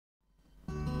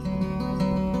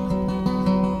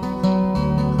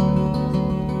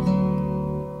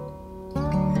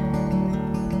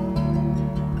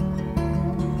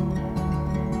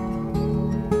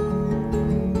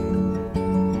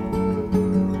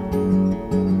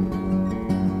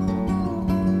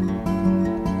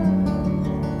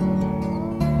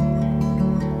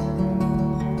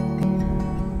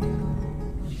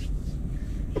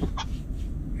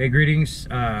Hey, greetings.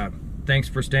 Thanks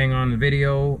for staying on the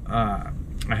video. I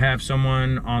have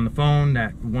someone on the phone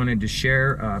that wanted to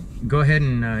share. Go ahead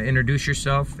and introduce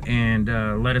yourself and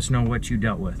let us know what you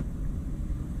dealt with.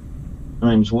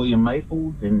 My name's William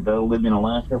Maples, and lived in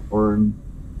Alaska for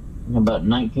about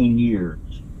 19 years.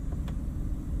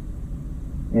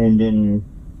 And in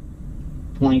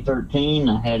 2013,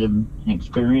 I had an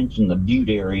experience in the Butte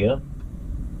area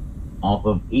off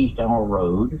of East Hour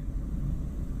Road,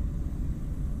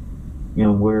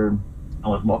 where I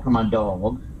was walking my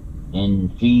dog,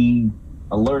 and she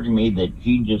alerted me that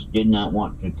she just did not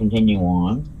want to continue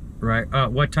on. Right.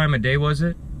 What time of day was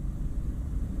it?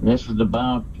 This was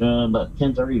about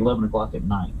 10:30, 11 o'clock at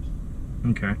night.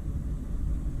 Okay.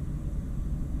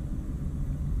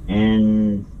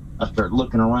 And I start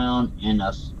looking around, and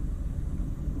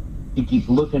she keeps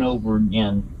looking over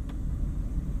in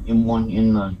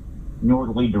the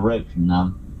northerly direction.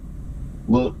 I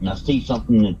look, and I see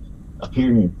something that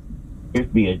appears to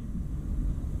be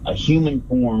a human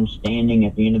form standing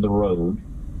at the end of the road.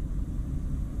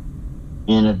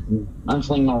 And I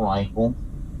unsling my rifle,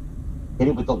 hit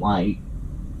it with the light,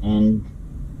 and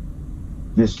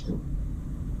this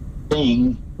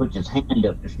thing puts its hand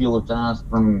up to shield its eyes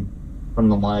from the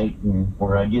light, and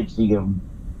where I did see a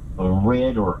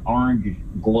red or orange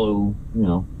glow,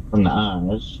 from the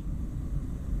eyes.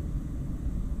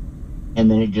 And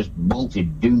then it just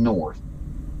bolted due north.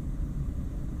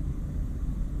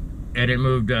 And it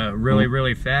moved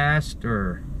really fast,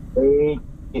 or?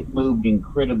 It moved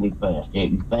incredibly fast.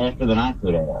 Faster than I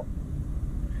could have.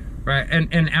 Right,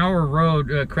 and our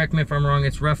road, correct me if I'm wrong,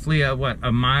 it's roughly a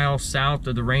mile south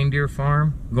of the reindeer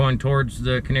farm, going towards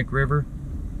the Knik River?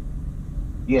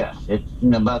 Yes, it's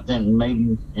about then,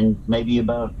 maybe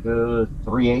about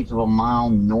 3/8 of a mile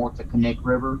north of Knik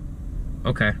River.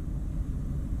 Okay.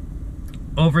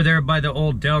 Over there by the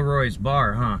old Delroy's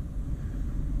bar, huh?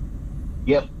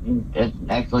 Yep.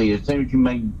 Actually, as soon as you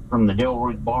make from the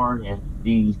Delroy's bar,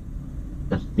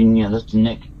 that's the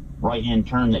next right-hand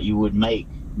turn that you would make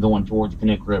going towards the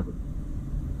Knik River.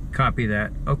 Copy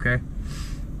that. Okay.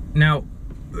 Now,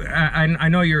 I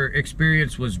know your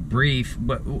experience was brief,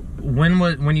 but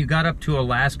when you got up to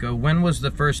Alaska, when was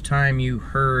the first time you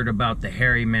heard about the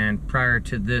hairy man prior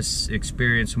to this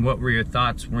experience, and what were your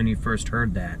thoughts when you first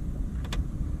heard that?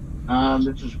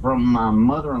 This is from my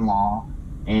mother-in-law,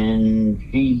 and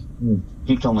she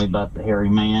told me about the hairy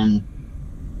man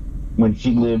when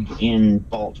she lived in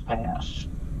Falls Pass.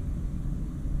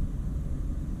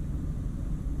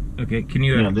 Okay, can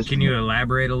you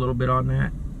elaborate a little bit on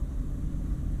that?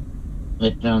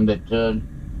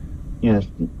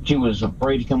 She was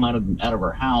afraid to come out of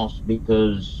her house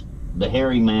because the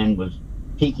hairy man was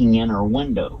peeking in her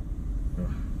window.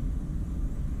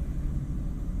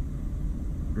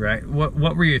 Right. What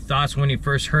were your thoughts when you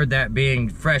first heard that, being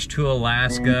fresh to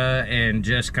Alaska and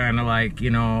just kind of like,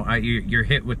 you're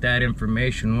hit with that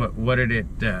information? What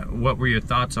were your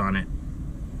thoughts on it?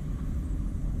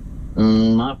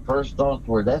 My first thoughts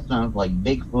were, that sounds like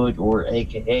Bigfoot, or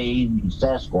AKA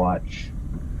Sasquatch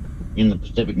in the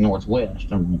Pacific Northwest.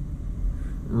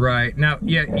 Right. Now,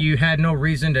 yeah, you had no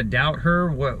reason to doubt her?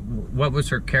 What was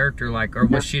her character like? Or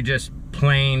was she just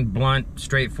plain, blunt,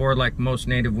 straightforward like most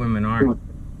Native women are?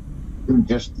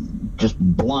 Just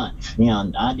blunt.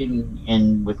 I didn't,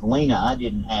 and with Lena, I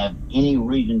didn't have any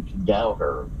reason to doubt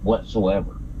her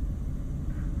whatsoever.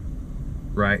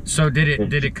 Right. So did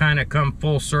it kind of come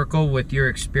full circle with your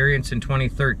experience in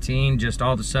 2013? Just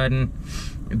all of a sudden,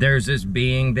 there's this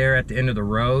being there at the end of the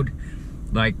road?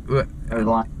 Like,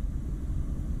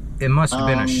 it must have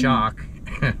been a shock.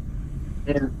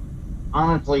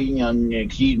 Honestly,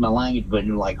 excuse my language, but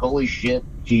like, holy shit,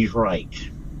 she's right.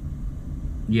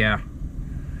 Yeah.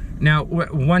 Now,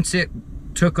 once it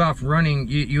took off running,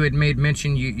 you had made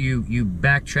mention you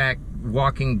backtracked,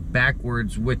 walking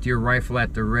backwards with your rifle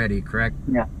at the ready, correct?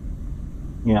 Yeah.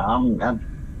 I'm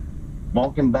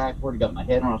walking backward, got my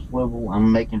head on a swivel.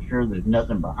 I'm making sure there's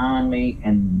nothing behind me,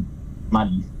 and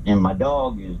my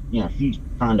dog is, she's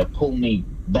trying to pull me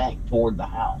back toward the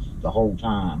house the whole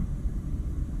time.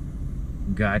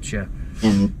 Gotcha.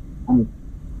 And I'm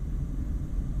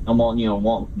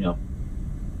on,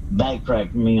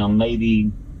 backtrack me on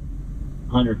maybe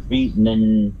 100 feet, and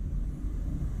then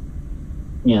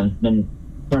then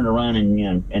turn around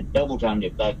and double time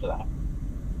it back to that.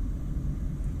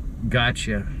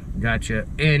 Gotcha.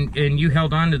 And you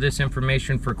held on to this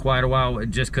information for quite a while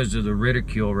just because of the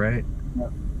ridicule, right?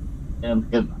 Yeah.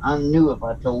 Because I knew if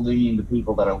I told any of the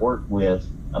people that I worked with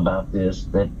about this,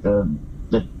 that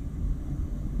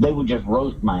they would just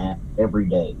roast my ass every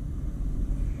day.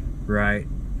 Right.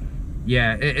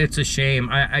 Yeah, it's a shame.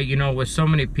 You know, with so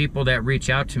many people that reach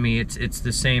out to me, it's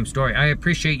the same story. I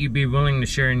appreciate you be willing to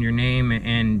share in your name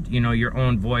and you know, your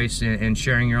own voice and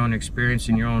sharing your own experience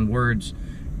in your own words.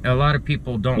 A lot of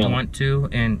people don't want to,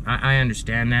 and I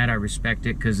understand that. I respect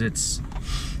it, because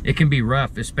it can be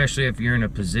rough, especially if you're in a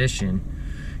position,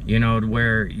 you know,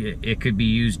 where it could be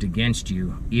used against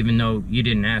you, even though you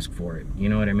didn't ask for it. You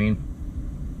know what I mean?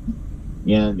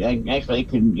 Yeah, actually,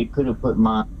 it could have put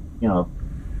my, you know,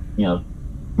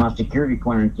 my security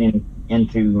clearance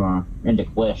into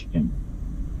question.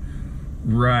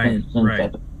 Right,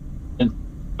 right. Since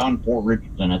on Fort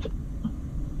Richardson at the.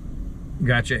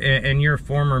 Gotcha. And you're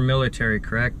former military,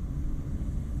 correct?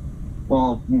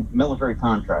 Well, military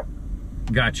contractor.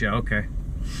 Gotcha. Okay.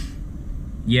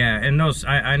 Yeah, and those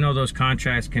I know those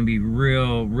contracts can be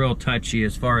real touchy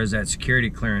as far as that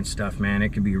security clearance stuff, man. It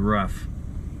can be rough.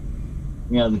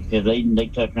 Yeah, because they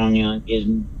touch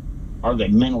on, are they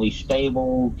mentally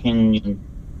stable?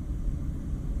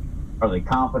 Are they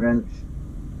competent?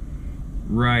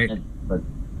 Right. But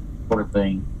sort of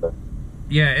thing. But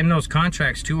yeah, and those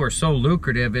contracts too are so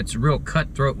lucrative. It's real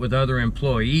cutthroat with other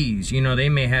employees. You know, they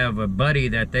may have a buddy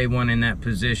that they want in that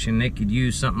position. They could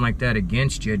use something like that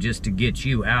against you just to get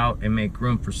you out and make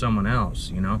room for someone else,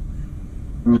 you know?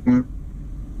 Mm-hmm.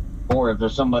 Or if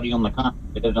there's somebody on the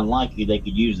contract that doesn't like you, they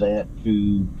could use that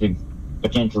to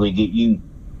potentially get you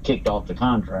kicked off the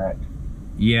contract.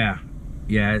 Yeah.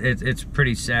 Yeah, it's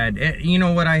pretty sad. You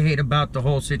know what I hate about the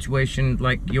whole situation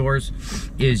like yours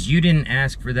is you didn't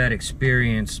ask for that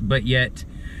experience, but yet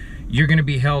you're going to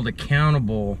be held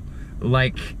accountable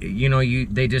like, you know,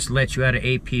 they just let you out of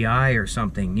API or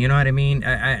something. You know what I mean?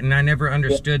 And I never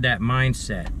understood that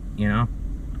mindset, you know?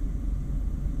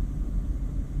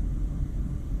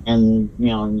 And,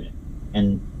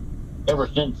 and ever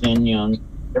since then,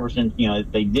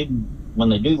 when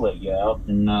they do let you out,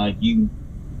 and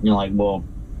you're like, well,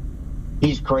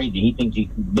 he's crazy. He thinks he's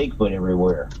Bigfoot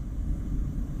everywhere.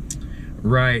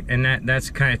 Right, and that's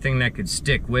the kind of thing that could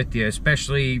stick with you,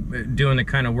 especially doing the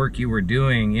kind of work you were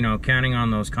doing, you know, counting on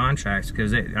those contracts,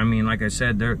 because, I mean, like I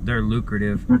said, they're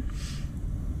lucrative.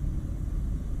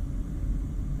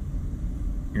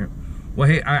 Yeah. Well,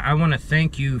 hey, I want to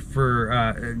thank you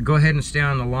for, go ahead and stay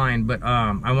on the line, but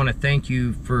I want to thank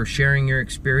you for sharing your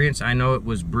experience. I know it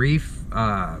was brief,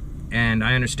 and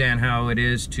I understand how it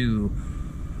is to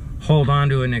hold on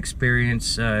to an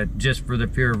experience just for the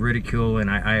fear of ridicule,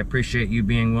 and I appreciate you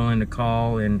being willing to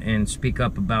call and speak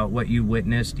up about what you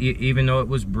witnessed, even though it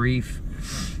was brief.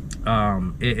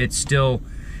 It's still,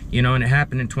 you know, and it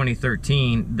happened in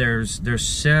 2013. There's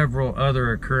several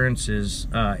other occurrences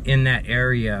in that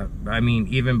area. I mean,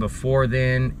 even before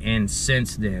then and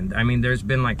since then. I mean, there's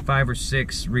been like 5 or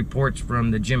 6 reports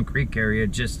from the Jim Creek area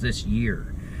just this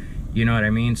year. You know what I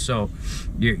mean? So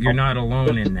you're not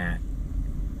alone in that.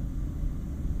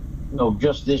 No,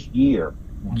 just this year.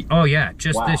 Oh yeah,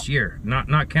 just this year.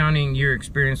 Not counting your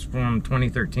experience from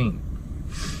 2013.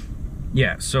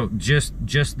 Yeah, so just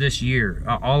this year,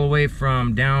 all the way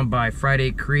from down by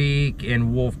Friday Creek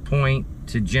and Wolf Point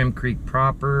to Jim Creek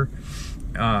proper,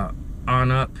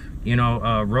 on up, you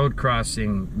know, road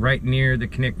crossing right near the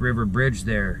Knick River Bridge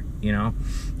there, you know,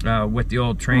 with the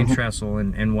old train trestle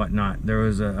and whatnot. There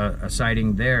was a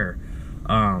sighting there.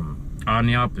 On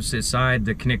the opposite side,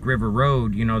 the Knick River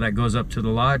Road, you know, that goes up to the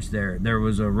lodge there. There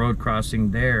was a road crossing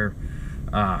there.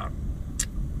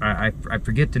 I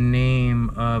forget the name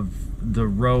of the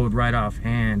road right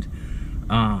offhand,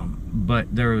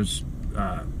 but there was,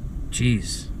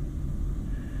 geez,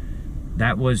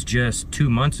 that was just 2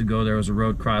 months ago. There was a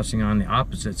road crossing on the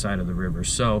opposite side of the river.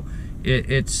 So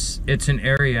it's an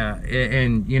area,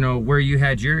 and you know, where you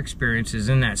had your experiences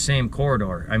in that same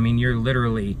corridor. I mean, you're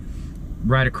literally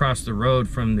right across the road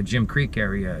from the Jim Creek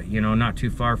area, you know, not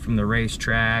too far from the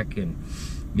racetrack and,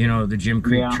 you know, the Jim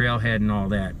Creek trailhead and all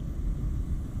that.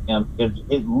 Yeah,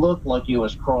 it looked like it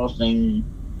was crossing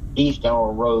East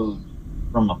Hour Road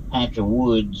from a patch of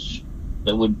woods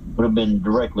that would have been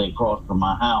directly across from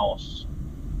my house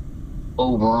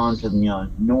over onto the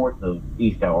north of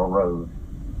East Hour Road.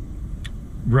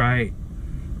 Right.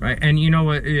 Right, and you know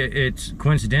what, it's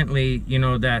coincidentally, you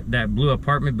know, that blue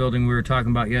apartment building we were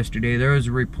talking about yesterday, there was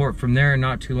a report from there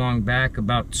not too long back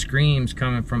about screams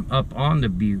coming from up on the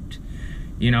Butte,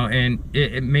 you know, and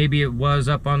maybe it was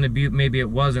up on the Butte, maybe it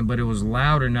wasn't, but it was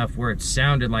loud enough where it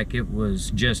sounded like it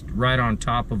was just right on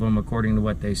top of them, according to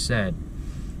what they said.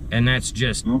 And that's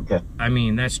just, I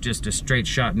mean, that's just a straight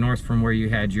shot north from where you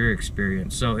had your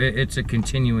experience, so it's a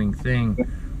continuing thing.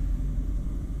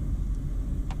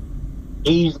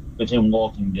 Easily within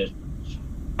walking distance.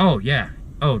 Oh yeah,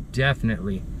 oh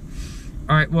definitely.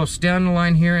 All right, well, stay on the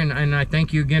line here, and I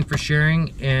thank you again for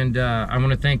sharing, and I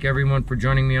want to thank everyone for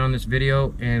joining me on this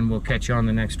video, and we'll catch you on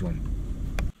the next one.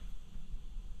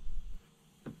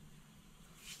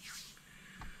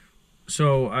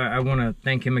 So I want to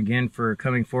thank him again for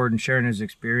coming forward and sharing his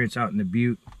experience out in the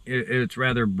Butte. It's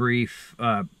rather brief,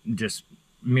 just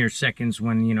mere seconds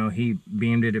when, you know, he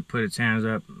beamed it put its hands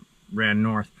up, ran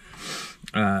north.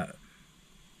 I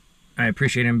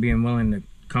appreciate him being willing to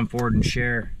come forward and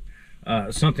share.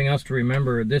 Something else to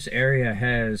remember, this area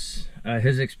has,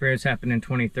 his experience happened in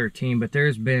 2013, but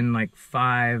there's been like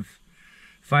five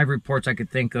reports I could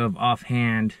think of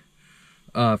offhand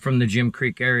from the Jim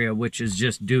Creek area, which is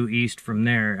just due east from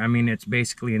there. I mean, it's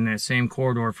basically in that same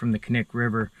corridor from the Knik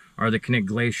River, or the Knik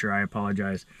Glacier, I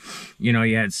apologize. You know,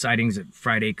 you had sightings at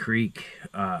Friday Creek,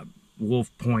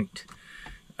 Wolf Point,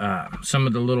 some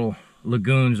of the little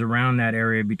lagoons around that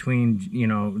area between, you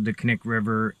know, the Knik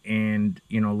River and,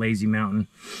 you know, Lazy Mountain.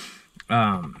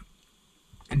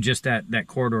 Just that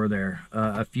corridor there.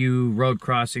 A few road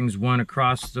crossings, one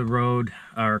across the road,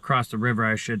 or across the river,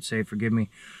 I should say, forgive me,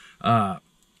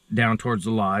 down towards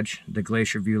the lodge, the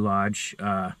Glacier View Lodge.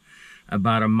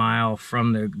 About a mile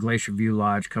from the Glacier View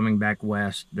Lodge coming back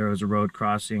west, there was a road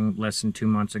crossing less than 2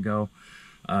 months ago.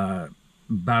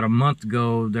 About a month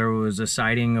ago, there was a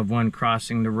sighting of one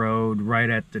crossing the road right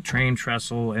at the train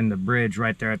trestle and the bridge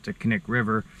right there at the Knik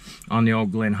River on the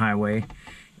Old Glen Highway.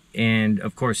 And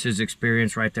of course, his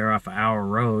experience right there off of Our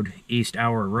Road, East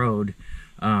Our Road,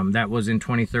 that was in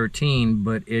 2013,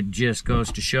 but it just goes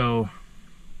to show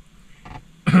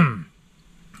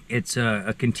it's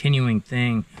a continuing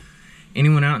thing.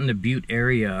 Anyone out in the Butte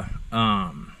area,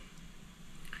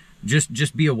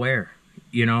 just be aware,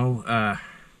 you know.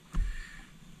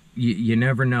 You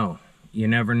never know. You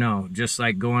never know. Just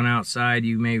like going outside,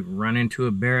 you may run into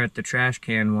a bear at the trash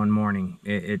can one morning.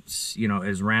 It's, you know,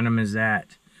 as random as that.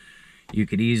 You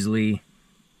could easily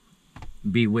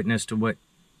be witness to what,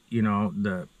 you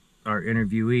know, our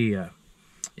interviewee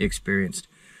experienced.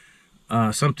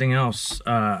 Something else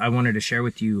I wanted to share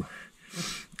with you.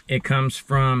 It comes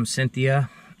from Cynthia.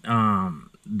 The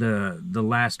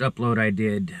last upload I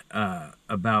did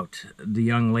about the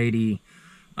young lady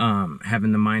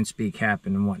having the mind speak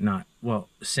happen and whatnot. Well,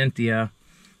 Cynthia,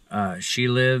 she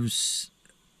lives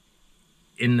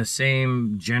in the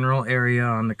same general area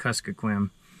on the Kuskokwim.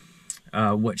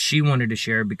 What she wanted to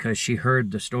share, because she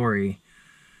heard the story,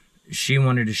 she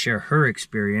wanted to share her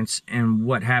experience and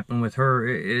what happened with her.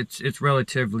 It's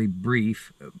relatively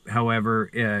brief.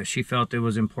 However, she felt it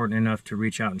was important enough to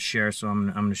reach out and share, so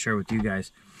I'm going to share with you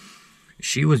guys.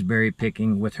 She was berry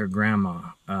picking with her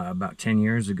grandma about 10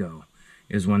 years ago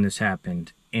is when this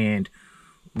happened. And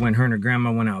when her and her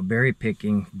grandma went out berry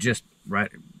picking, just right,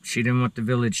 she didn't want the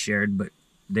village shared, but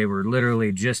they were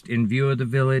literally just in view of the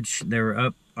village. They were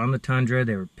up on the tundra.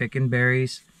 They were picking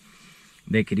berries.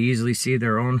 They could easily see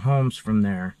their own homes from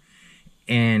there.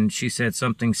 And she said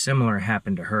something similar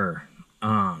happened to her.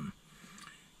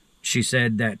 She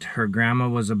said that her grandma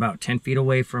was about 10 feet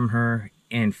away from her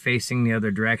and facing the other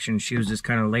direction. She was just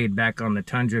kind of laid back on the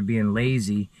tundra being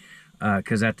lazy,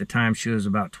 because at the time she was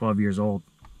about 12 years old.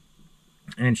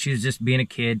 And she was just being a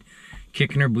kid,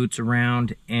 kicking her boots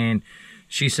around. And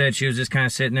she said she was just kind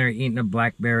of sitting there eating a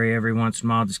blackberry every once in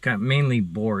a while, just kind of mainly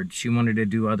bored. She wanted to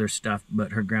do other stuff,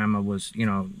 but her grandma was, you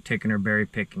know, taking her berry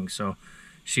picking. So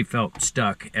she felt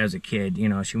stuck as a kid. You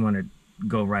know, she wanted to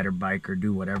go ride her bike or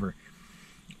do whatever.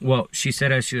 Well, she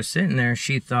said as she was sitting there,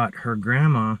 she thought her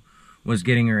grandma was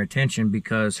getting her attention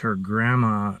because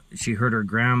she heard her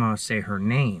grandma say her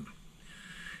name.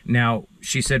 Now,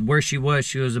 she said where she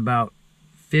was about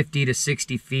 50 to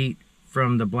 60 feet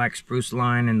from the black spruce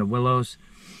line and the willows,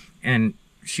 and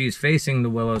she's facing the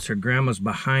willows. Her grandma's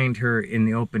behind her in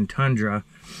the open tundra,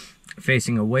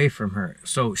 facing away from her.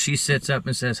 So she sits up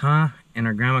and says, huh? And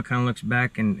her grandma kind of looks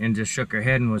back and just shook her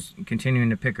head and was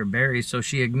continuing to pick her berries, so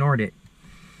she ignored it.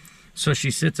 So she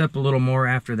sits up a little more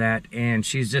after that, and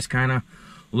she's just kind of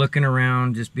looking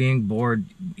around, just being bored,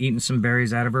 eating some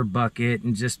berries out of her bucket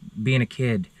and just being a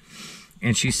kid.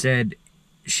 And she said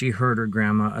she heard her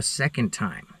grandma a second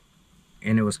time,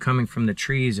 and it was coming from the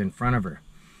trees in front of her.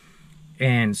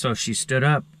 And so she stood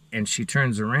up and she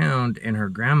turns around, and her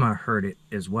grandma heard it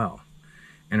as well.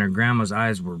 And her grandma's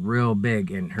eyes were real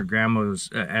big, and her grandma was,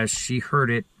 as she heard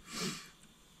it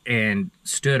and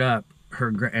stood up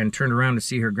and turned around to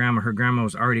see her grandma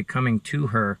was already coming to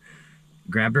her,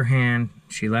 grabbed her hand,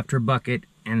 she left her bucket,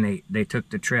 and they took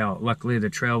the trail. Luckily, the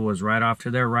trail was right off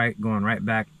to their right, going right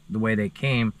back the way they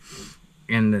came,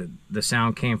 and the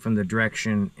sound came from the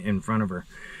direction in front of her.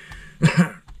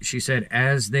 She said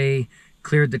as they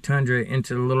cleared the tundra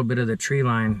into a little bit of the tree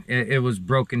line. It was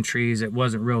broken trees. It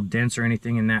wasn't real dense or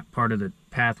anything in that part of the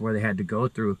path where they had to go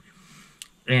through.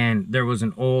 And there was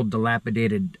an old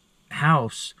dilapidated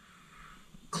house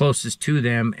closest to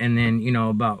them, and then, you know,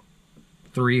 about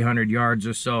 300 yards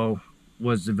or so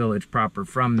was the village proper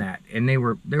from that. And they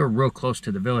were real close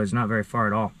to the village, not very far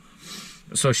at all.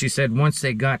 So she said once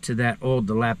they got to that old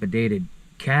dilapidated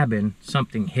cabin,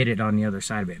 something hit it on the other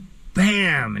side of it.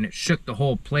 Bam! And it shook the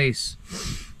whole place.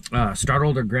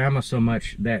 Startled her grandma so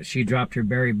much that she dropped her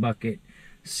berry bucket,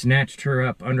 snatched her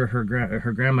up under her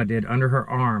grandma did, under her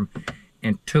arm,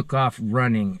 and took off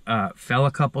running. Fell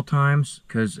a couple times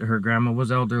because her grandma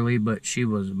was elderly, but she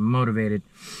was motivated.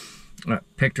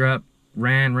 Picked her up,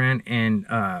 ran, and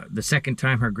the second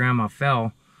time her grandma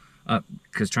fell,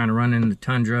 because trying to run in the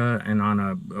tundra and on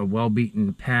a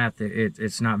well-beaten path,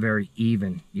 it's not very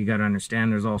even. You got to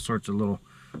understand there's all sorts of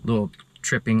little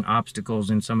tripping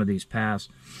obstacles in some of these paths.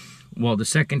 Well, the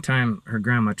second time her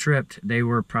grandma tripped, they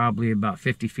were probably about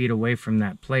 50 feet away from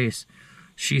that place.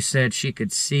 She said she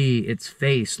could see its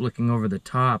face looking over the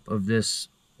top of this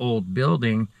old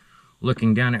building,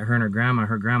 looking down at her and her grandma.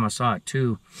 Her grandma saw it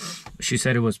too. She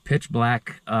said it was pitch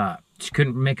black. She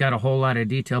couldn't make out a whole lot of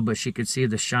detail, but she could see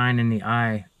the shine in the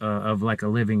eye of like a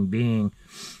living being.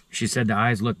 She said the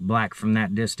eyes looked black from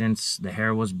that distance. The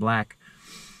hair was black.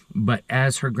 But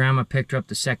as her grandma picked her up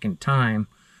the second time,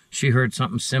 she heard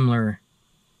something similar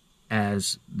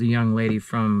as the young lady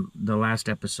from the last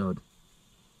episode.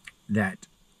 That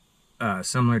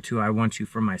similar to "I want you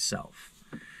for myself."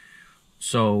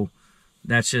 So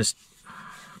that's just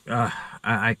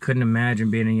I couldn't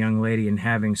imagine being a young lady and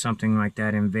having something like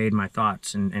that invade my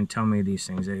thoughts and tell me these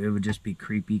things. It would just be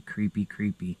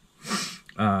creepy.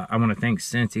 I want to thank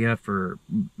Cynthia for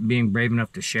being brave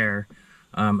enough to share.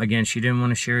 Again, she didn't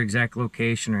want to share exact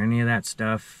location or any of that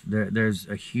stuff. There's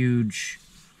a huge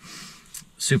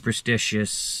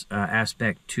superstitious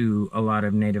aspect to a lot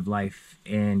of native life,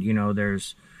 and you know,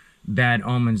 there's bad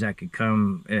omens that could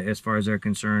come as far as they're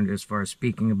concerned, as far as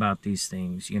speaking about these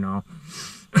things, you know.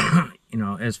 You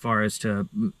know, as far as to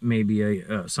maybe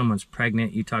someone's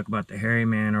pregnant, you talk about the hairy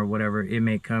man or whatever, it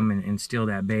may come and steal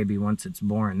that baby once it's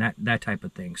born, that type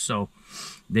of thing. So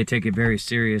they take it very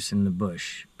serious in the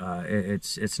bush.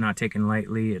 It's not taken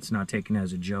lightly. It's not taken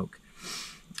as a joke.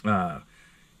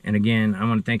 And again, I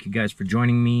want to thank you guys for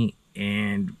joining me,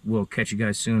 and we'll catch you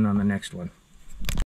guys soon on the next one.